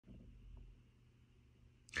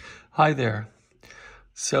Hi there.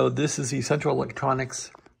 So this is the Central Electronics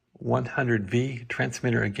 100V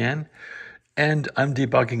transmitter again, and I'm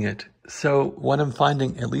debugging it. So what I'm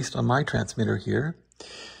finding, at least on my transmitter here,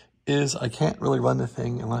 is I can't really run the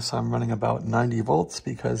thing unless I'm running about 90 volts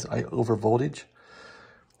because I over voltage.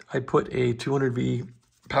 I put a 200V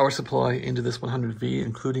power supply into this 100V,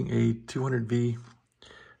 including a 200V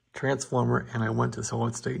transformer, and I went to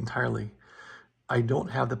solid state entirely. I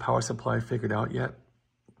don't have the power supply figured out yet.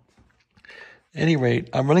 At any rate,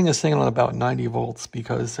 I'm running this thing on about 90 volts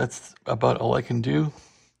because that's about all I can do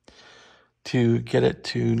to get it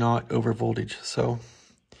to not over voltage. So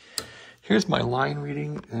here's my line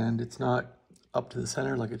reading, and it's not up to the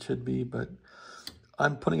center like it should be, but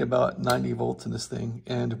I'm putting about 90 volts in this thing.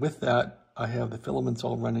 And with that, I have the filaments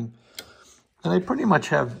all running. And I pretty much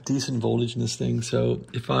have decent voltage in this thing. So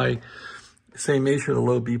if I say measure the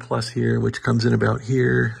low B plus here, which comes in about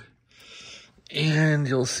here, and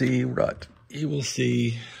you'll see what? You will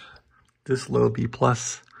see this low B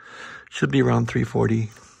plus should be around 340.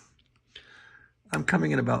 I'm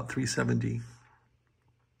coming in about 370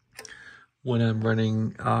 when I'm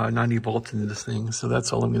running 90 volts into this thing. So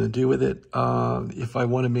that's all I'm going to do with it. If I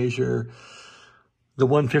want to measure the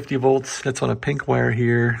 150 volts, that's on a pink wire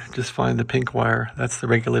here. Just find the pink wire. That's the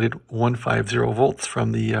regulated 150 volts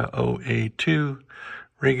from the OA2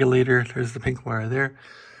 regulator. There's the pink wire there.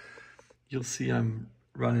 You'll see I'm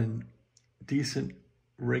running decent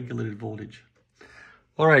regulated voltage.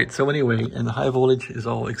 All right, so anyway, and the high voltage is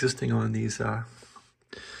all existing on these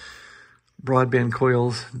broadband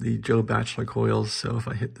coils, the Joe Bachelor coils. So if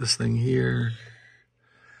I hit this thing here,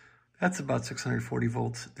 that's about 640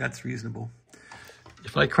 volts. That's reasonable.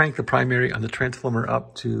 If I crank the primary on the transformer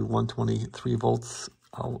up to 123 volts,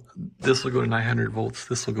 this will go to 900 volts.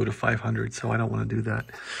 This will go to 500, so I don't want to do that.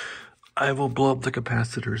 I will blow up the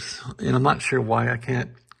capacitors, and I'm not sure why I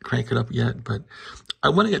can't crank it up yet, but I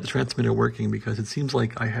want to get the transmitter working because it seems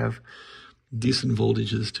like I have decent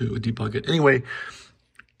voltages to debug it. Anyway,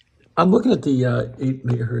 I'm looking at the 8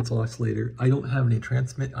 megahertz oscillator. I don't have any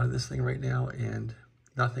transmit out of this thing right now, and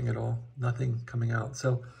nothing at all, nothing coming out.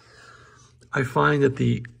 So I find that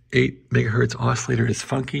the 8 megahertz oscillator is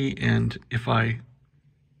funky, and if I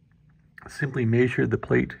simply measure the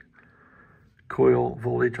plate coil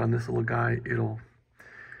voltage on this little guy, it'll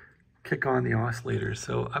kick on the oscillator.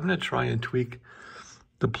 So I'm going to try and tweak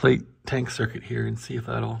the plate tank circuit here and see if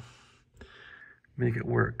that'll make it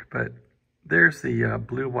work. But there's the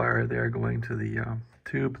blue wire there going to the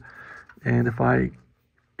tube, and if I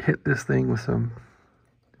hit this thing with some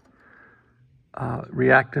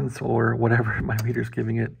reactance or whatever my meter's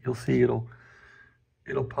giving it, you'll see it'll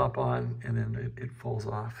pop on and then it falls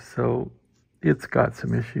off. So it's got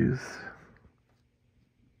some issues.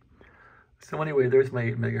 So anyway, there's my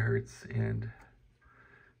 8 megahertz, and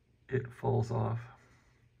it falls off.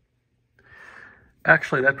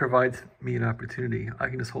 Actually, that provides me an opportunity. I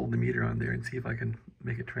can just hold the meter on there and see if I can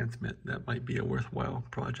make it transmit. That might be a worthwhile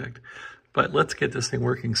project. But let's get this thing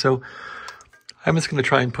working. So I'm just going to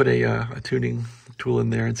try and put a tuning tool in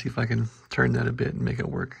there and see if I can turn that a bit and make it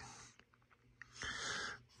work.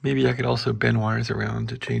 Maybe I could also bend wires around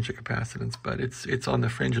to change the capacitance, but it's on the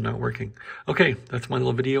fringe of not working. Okay, that's my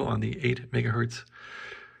little video on the 8 megahertz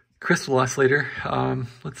crystal oscillator.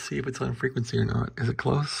 Let's see if it's on frequency or not. Is it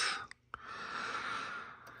close?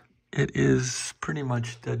 It is pretty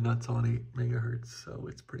much dead nuts on 8 megahertz, so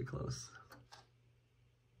it's pretty close.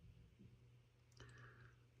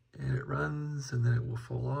 And it runs, and then it will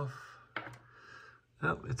fall off.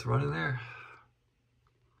 Oh, it's running there.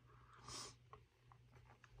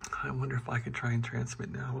 I wonder if I could try and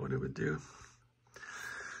transmit now, what it would do.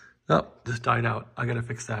 Oh, just died out. I gotta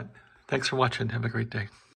fix that. Thanks for watching. Have a great day.